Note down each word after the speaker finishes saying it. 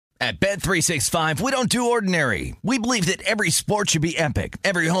At Bet365, we don't do ordinary. We believe that every sport should be epic.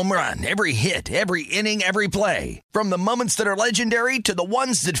 Every home run, every hit, every inning, every play. From the moments that are legendary to the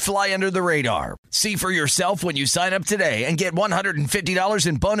ones that fly under the radar. See for yourself when you sign up today and get $150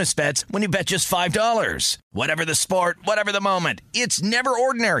 in bonus bets when you bet just $5. Whatever the sport, whatever the moment, it's never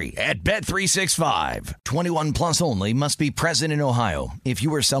ordinary at Bet365. 21 plus only. Must be present in Ohio. If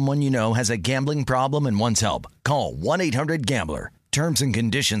you or someone you know has a gambling problem and wants help, call 1-800-GAMBLER. Terms and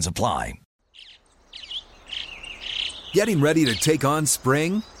conditions apply. Getting ready to take on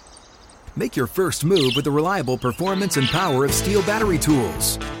spring? Make your first move with the reliable performance and power of Steel battery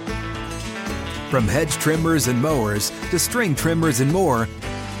tools. From hedge trimmers and mowers to string trimmers and more,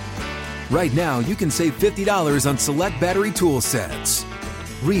 right now you can save $50 on select battery tool sets.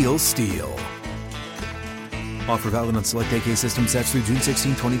 Real Steel. Offer valid on select AK system sets through June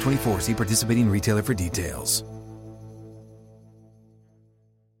 16, 2024. See participating retailer for details.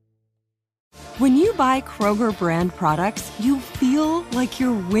 When you buy Kroger brand products, you feel like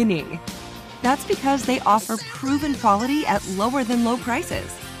you're winning. That's because they offer proven quality at lower than low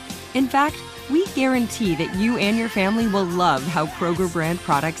prices. In fact, we guarantee that you and your family will love how Kroger brand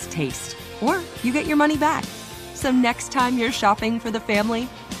products taste, or you get your money back. So next time you're shopping for the family,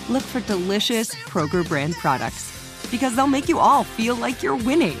 look for delicious Kroger brand products, because they'll make you all feel like you're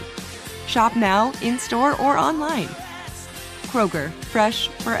winning. Shop now, in-store, or online. Kroger, fresh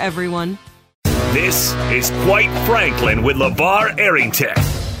for everyone. This is Quite Franklin with LaVar Arrington.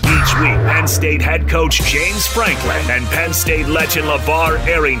 Each week, Penn State head coach James Franklin and Penn State legend LaVar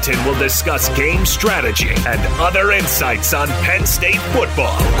Arrington will discuss game strategy and other insights on Penn State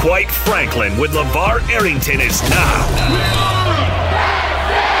football. Quite Franklin with LaVar Arrington is now.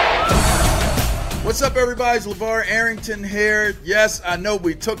 What's up, everybody? It's LaVar Arrington here. Yes, I know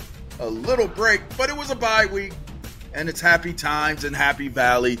we took a little break, but it was a bye week. And it's happy times in Happy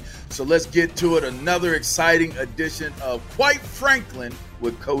Valley. So let's get to it. Another exciting edition of Quite Franklin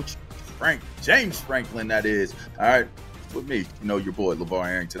with Coach James Franklin, that is. All right, with me, your boy, LaVar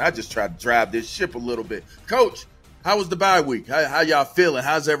Arrington. I just tried to drive this ship a little bit. Coach, how was the bye week? How y'all feeling?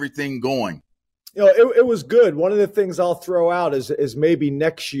 How's everything going? It was good. One of the things I'll throw out is maybe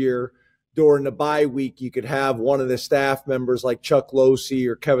next year during the bye week, you could have one of the staff members like Chuck Losey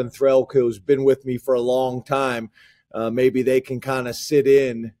or Kevin Threlk, who's been with me for a long time. Maybe they can kind of sit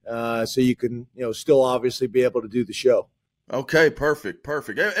in so you can, still obviously be able to do the show. Okay, perfect.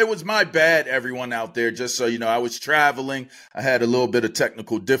 It was my bad, everyone out there, just so you know. I was traveling. I had a little bit of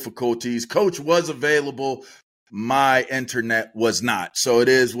technical difficulties. Coach was available. My internet was not. So it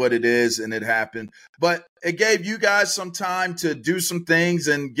is what it is, and it happened. But it gave you guys some time to do some things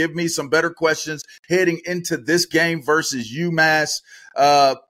and give me some better questions heading into this game versus UMass.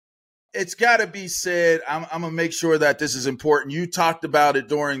 It's got to be said, I'm going to make sure that this is important. You talked about it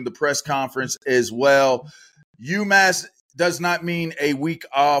during the press conference as well. UMass does not mean a week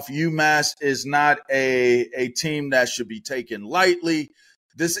off. UMass is not a team that should be taken lightly.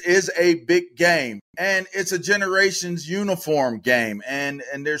 This is a big game, and it's a generations uniform game, and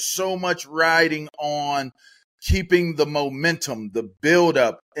there's so much riding on keeping the momentum, the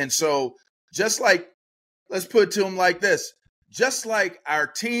buildup. And so just like, let's put it to them like this. Just like our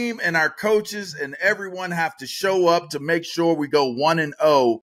team and our coaches and everyone have to show up to make sure we go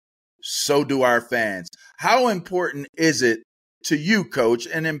 1-0, so do our fans. How important is it to you, Coach,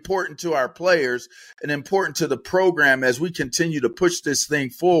 and important to our players and important to the program as we continue to push this thing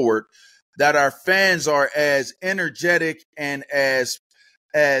forward, that our fans are as energetic and as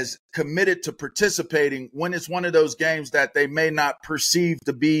committed to participating when it's one of those games that they may not perceive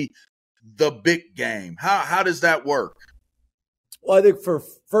to be the big game? How does that work? Well, I think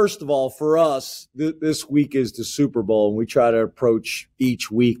first of all, for us, this week is the Super Bowl, and we try to approach each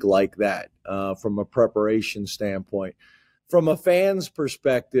week like that from a preparation standpoint. From a fan's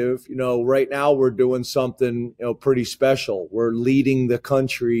perspective, right now we're doing something, pretty special. We're leading the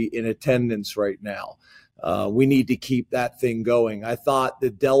country in attendance right now. We need to keep that thing going. I thought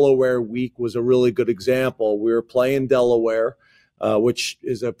the Delaware week was a really good example. We were playing Delaware, which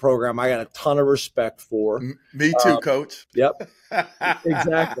is a program I got a ton of respect for. Me too, Coach. Yep,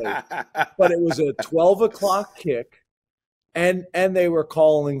 exactly. But it was a 12 o'clock kick, and they were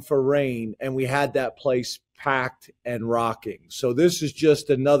calling for rain, and we had that place packed and rocking. So this is just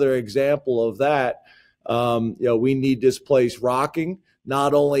another example of that. We need this place rocking,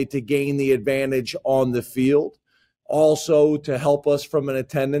 not only to gain the advantage on the field, also to help us from an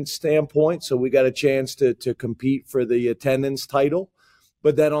attendance standpoint. So we got a chance to compete for the attendance title.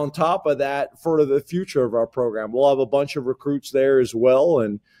 But then on top of that, for the future of our program, we'll have a bunch of recruits there as well.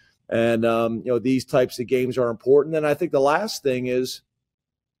 And these types of games are important. And I think the last thing is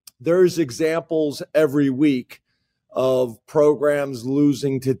there's examples every week of programs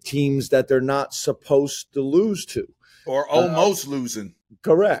losing to teams that they're not supposed to lose to. Or almost losing.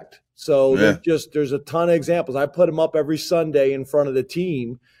 Correct. So there's a ton of examples. I put them up every Sunday in front of the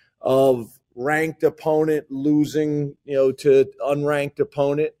team of ranked opponent losing, to unranked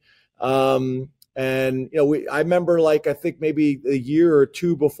opponent. And, I remember I think maybe a year or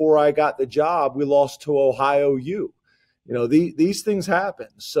two before I got the job, we lost to Ohio U. These things happen.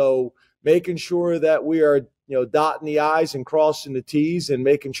 So making sure that we are, dotting the I's and crossing the T's and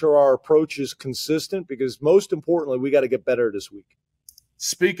making sure our approach is consistent, because most importantly, we got to get better this week.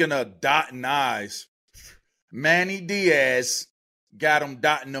 Speaking of dotting I's, Manny Diaz got him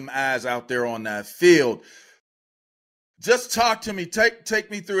dotting them I's out there on that field. Just talk to me. Take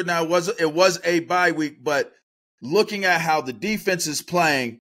me through it now. It was a bye week, but looking at how the defense is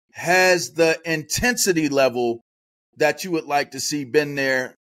playing, has the intensity level that you would like to see been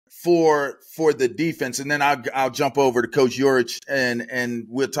there for the defense? And then I'll jump over to Coach Yorich and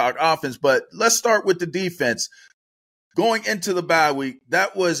we'll talk offense. But let's start with the defense. Going into the bye week,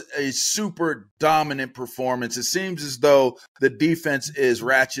 that was a super dominant performance. It seems as though the defense is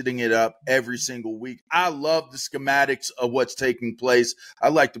ratcheting it up every single week. I love the schematics of what's taking place. I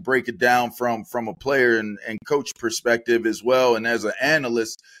like to break it down from a player and coach perspective as well. And as an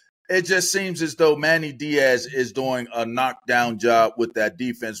analyst, it just seems as though Manny Diaz is doing a knockdown job with that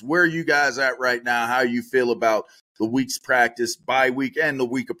defense. Where are you guys at right now? How you feel about the week's practice, bye week, and the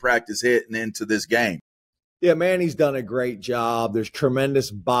week of practice heading into this game? Yeah, Manny's done a great job. There's tremendous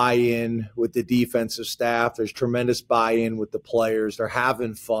buy-in with the defensive staff. There's tremendous buy-in with the players. They're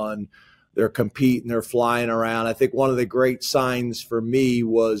having fun. They're competing. They're flying around. I think one of the great signs for me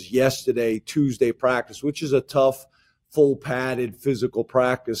was yesterday, Tuesday practice, which is a tough, full padded physical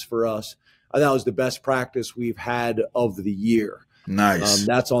practice for us. I thought it was the best practice we've had of the year. Nice.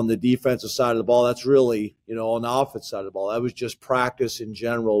 That's on the defensive side of the ball. That's really, on the offensive side of the ball. That was just practice in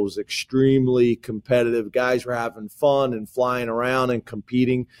general. It was extremely competitive. Guys were having fun and flying around and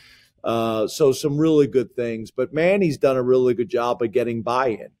competing. So some really good things. But Manny's done a really good job of getting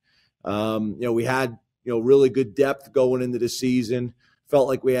buy-in. We had, really good depth going into the season. Felt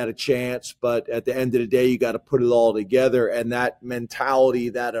like we had a chance. But at the end of the day, you got to put it all together. And that mentality,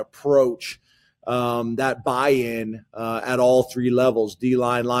 that approach, that buy-in at all three levels,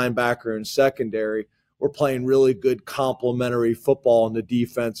 D-line, linebacker, and secondary. We're playing really good complementary football on the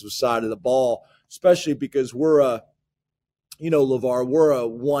defensive side of the ball, especially because we're LaVar, we're a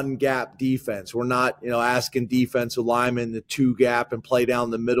one-gap defense. We're not, asking defensive linemen to two-gap and play down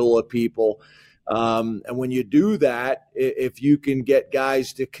the middle of people. And when you do that, if you can get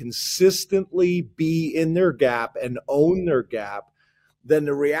guys to consistently be in their gap and own their gap, then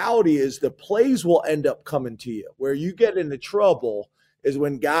the reality is the plays will end up coming to you. Where you get into trouble is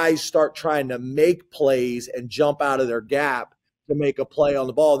when guys start trying to make plays and jump out of their gap to make a play on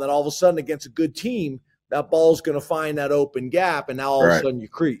the ball. And then all of a sudden against a good team, that ball's going to find that open gap, and now all of a sudden you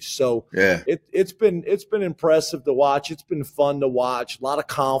crease. So it's been impressive to watch. It's been fun to watch. A lot of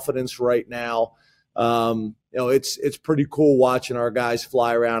confidence right now. It's pretty cool watching our guys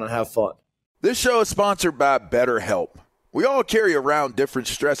fly around and have fun. This show is sponsored by BetterHelp. We all carry around different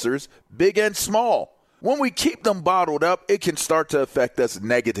stressors, big and small. When we keep them bottled up, it can start to affect us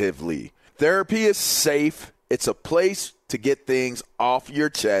negatively. Therapy is safe. It's a place to get things off your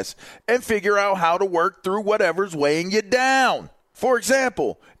chest and figure out how to work through whatever's weighing you down. For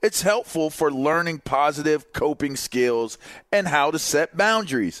example, it's helpful for learning positive coping skills and how to set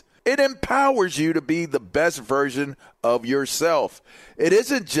boundaries. It empowers you to be the best version of yourself. It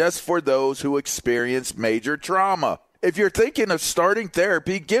isn't just for those who experience major trauma. If you're thinking of starting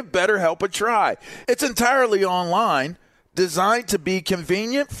therapy, give BetterHelp a try. It's entirely online, designed to be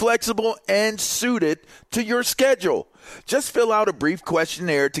convenient, flexible, and suited to your schedule. Just fill out a brief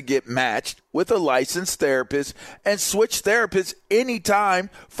questionnaire to get matched with a licensed therapist and switch therapists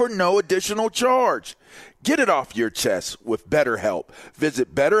anytime for no additional charge. Get it off your chest with BetterHelp.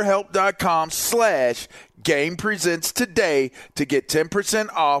 Visit BetterHelp.com/GamePresents today to get 10%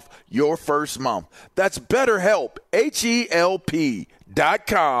 off your first month. That's BetterHelp,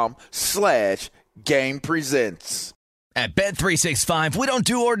 HELP.com/GamePresents. At Bet365, we don't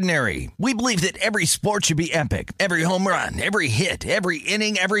do ordinary. We believe that every sport should be epic. Every home run, every hit, every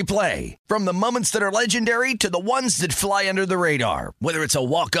inning, every play. From the moments that are legendary to the ones that fly under the radar. Whether it's a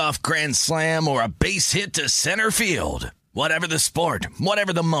walk-off grand slam or a base hit to center field. Whatever the sport,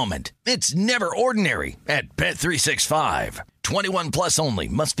 whatever the moment. It's never ordinary at Bet365. 21 plus only.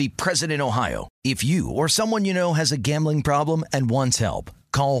 Must be present in Ohio. If you or someone you know has a gambling problem and wants help,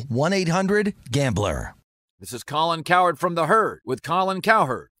 call 1-800-GAMBLER. This is Colin Cowherd from The Herd with Colin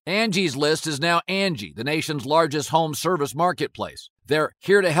Cowherd. Angie's List is now Angie, the nation's largest home service marketplace. They're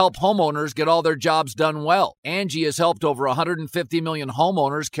here to help homeowners get all their jobs done well. Angie has helped over 150 million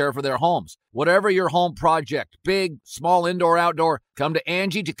homeowners care for their homes. Whatever your home project, big, small, indoor, outdoor, come to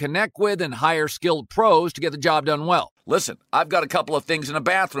Angie to connect with and hire skilled pros to get the job done well. Listen, I've got a couple of things in a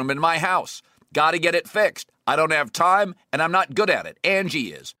bathroom in my house. Got to get it fixed. I don't have time, and I'm not good at it.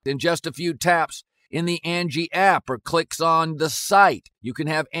 Angie is. In just a few taps in the Angie app or clicks on the site, you can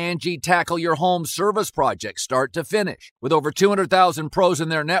have Angie tackle your home service project start to finish. With over 200,000 pros in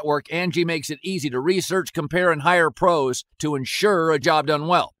their network, Angie makes it easy to research, compare, and hire pros to ensure a job done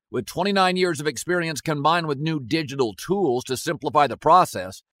well. With 29 years of experience combined with new digital tools to simplify the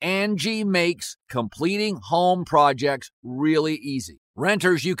process, Angie makes completing home projects really easy.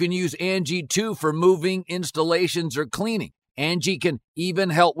 Renters, you can use Angie too for moving, installations, or cleaning. Angie can even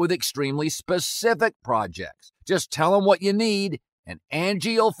help with extremely specific projects. Just tell them what you need, and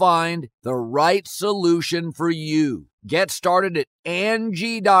Angie will find the right solution for you. Get started at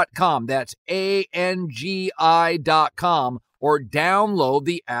Angie.com. That's ANGI.com, or download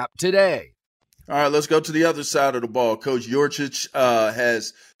the app today. All right, let's go to the other side of the ball. Coach Yurcich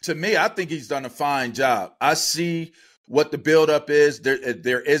has, to me, I think he's done a fine job. I see what the buildup is.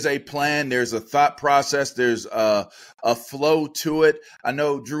 There is a plan. There's a thought process. There's a flow to it. I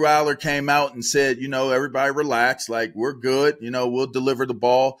know Drew Aller came out and said, everybody relax. Like, we're good. We'll deliver the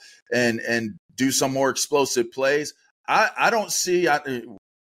ball and do some more explosive plays. I don't see. I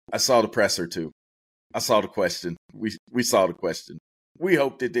saw the presser too. I saw the question. We saw the question. We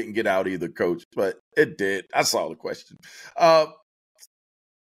hoped it didn't get out either, Coach, but it did. I saw the question.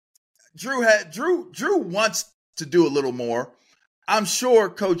 Drew wants to do a little more. I'm sure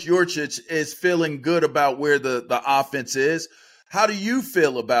Coach Yurcich is feeling good about where the offense is. How do you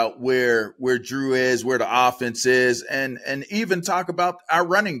feel about where Drew is, where the offense is, and even talk about our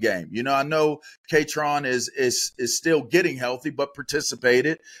running game? I know Katron is still getting healthy, but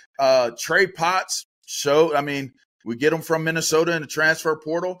participated. Trey Potts we get him from Minnesota in the transfer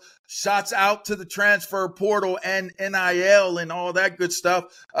portal. Shots out to the transfer portal and NIL and all that good stuff.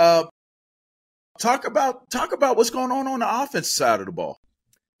 Talk about what's going on the offense side of the ball.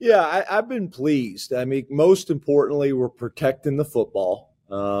 Yeah, I've been pleased. Most importantly, we're protecting the football.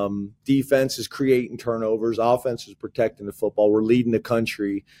 Defense is creating turnovers. Offense is protecting the football. We're leading the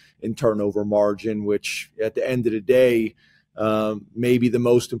country in turnover margin, which at the end of the day, may be the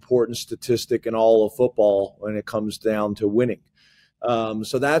most important statistic in all of football when it comes down to winning.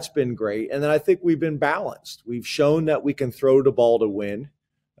 So that's been great. And then I think we've been balanced. We've shown that we can throw the ball to win.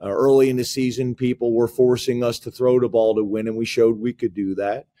 Early in the season, people were forcing us to throw the ball to win, and we showed we could do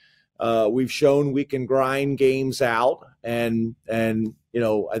that. We've shown we can grind games out, and I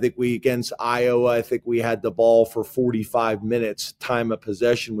think against Iowa, I think we had the ball for 45 minutes time of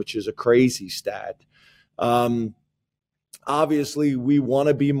possession, which is a crazy stat. Obviously, we want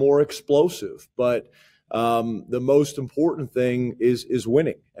to be more explosive, but the most important thing is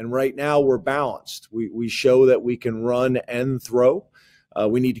winning. And right now, we're balanced. We show that we can run and throw.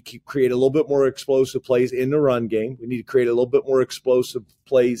 We need to create a little bit more explosive plays in the run game. We need to create a little bit more explosive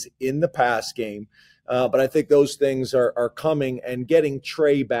plays in the pass game. But I think those things are coming, and getting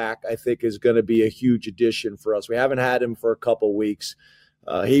Trey back, I think, is going to be a huge addition for us. We haven't had him for a couple weeks.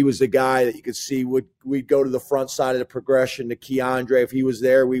 He was the guy that you could see we'd go to the front side of the progression to Keandre. If he was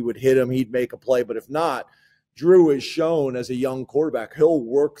there, we would hit him. He'd make a play. But if not, Drew has shown as a young quarterback, he'll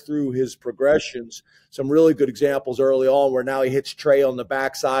work through his progressions. Some really good examples early on where now he hits Trey on the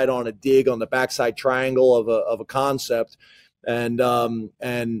backside on a dig on the backside triangle of a concept. And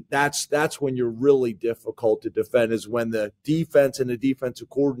that's when you're really difficult to defend, is when the defense and the defensive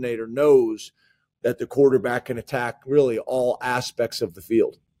coordinator knows that the quarterback can attack really all aspects of the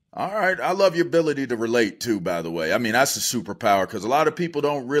field. All right. I love your ability to relate too, by the way. That's a superpower, because a lot of people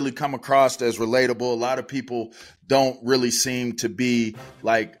don't really come across as relatable. A lot of people don't really seem to be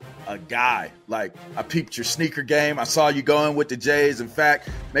like a guy. Like, I peeped your sneaker game. I saw you going with the Jays. In fact,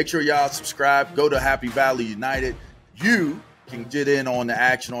 make sure y'all subscribe. Go to Happy Valley United. You can get in on the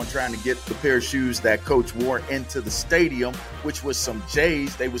action on trying to get the pair of shoes that Coach wore into the stadium, which was some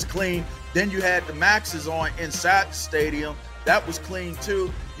Jays. They was clean. Then you had the Maxes on inside the stadium. That was clean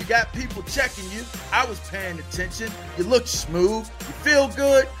too. You got people checking you. I was paying attention. You look smooth. You feel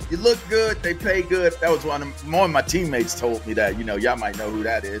good. You look good. They pay good. That was one of my teammates told me that. Y'all might know who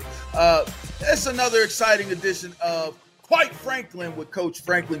that is. It's another exciting edition of Quite Franklin with Coach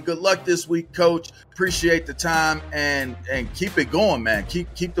Franklin. Good luck this week, Coach. Appreciate the time, and keep it going, man.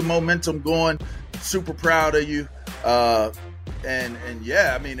 Keep the momentum going. Super proud of you. And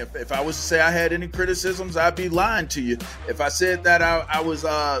yeah, I mean, if I was to say I had any criticisms, I'd be lying to you. If I said that I was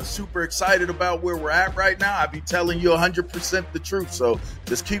super excited about where we're at right now, I'd be telling you 100% the truth. So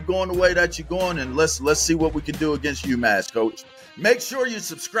just keep going the way that you're going, and let's see what we can do against UMass, Coach. Make sure you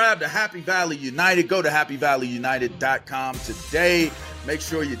subscribe to Happy Valley United. Go to happyvalleyunited.com today. Make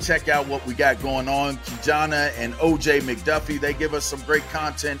sure you check out what we got going on. Kijana and OJ McDuffie, they give us some great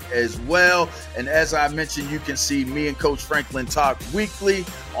content as well. And as I mentioned, you can see me and Coach Franklin talk weekly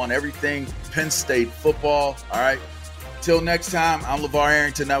on everything Penn State football. All right. Till next time, I'm LaVar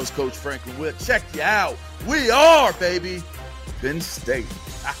Arrington. That was Coach Franklin. We'll check you out. We are, baby, Penn State.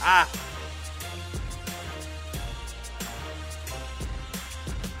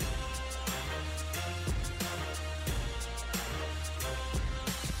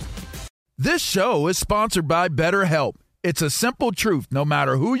 This show is sponsored by BetterHelp. It's a simple truth. No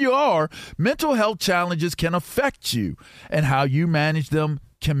matter who you are, mental health challenges can affect you, and how you manage them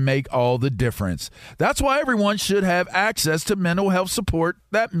can make all the difference. That's why everyone should have access to mental health support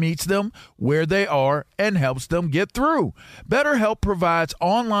that meets them where they are and helps them get through. BetterHelp provides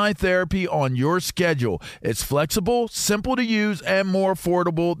online therapy on your schedule. It's flexible, simple to use, and more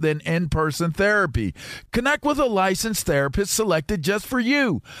affordable than in-person therapy. Connect with a licensed therapist selected just for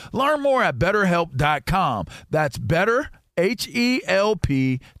you. Learn more at BetterHelp.com. That's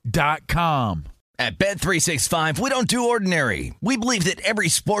BetterHelp.com. At Bet365, we don't do ordinary. We believe that every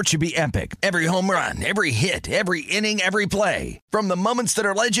sport should be epic. Every home run, every hit, every inning, every play. From the moments that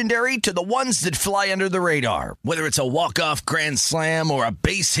are legendary to the ones that fly under the radar. Whether it's a walk-off grand slam or a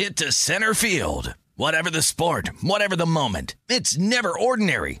base hit to center field. Whatever the sport, whatever the moment. It's never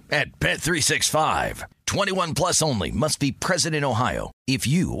ordinary at Bet365. 21 plus only. Must be present in Ohio. If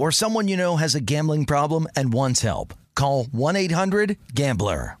you or someone you know has a gambling problem and wants help, call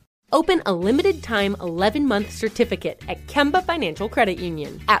 1-800-GAMBLER. Open a limited-time 11-month certificate at Kemba Financial Credit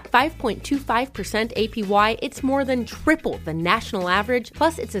Union. At 5.25% APY, it's more than triple the national average,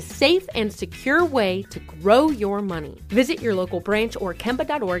 plus it's a safe and secure way to grow your money. Visit your local branch or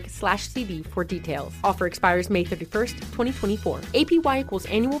kemba.org/cb for details. Offer expires May 31st, 2024. APY equals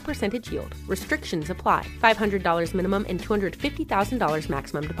annual percentage yield. Restrictions apply. $500 minimum and $250,000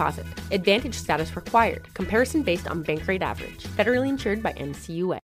 maximum deposit. Advantage status required. Comparison based on bank rate average. Federally insured by NCUA.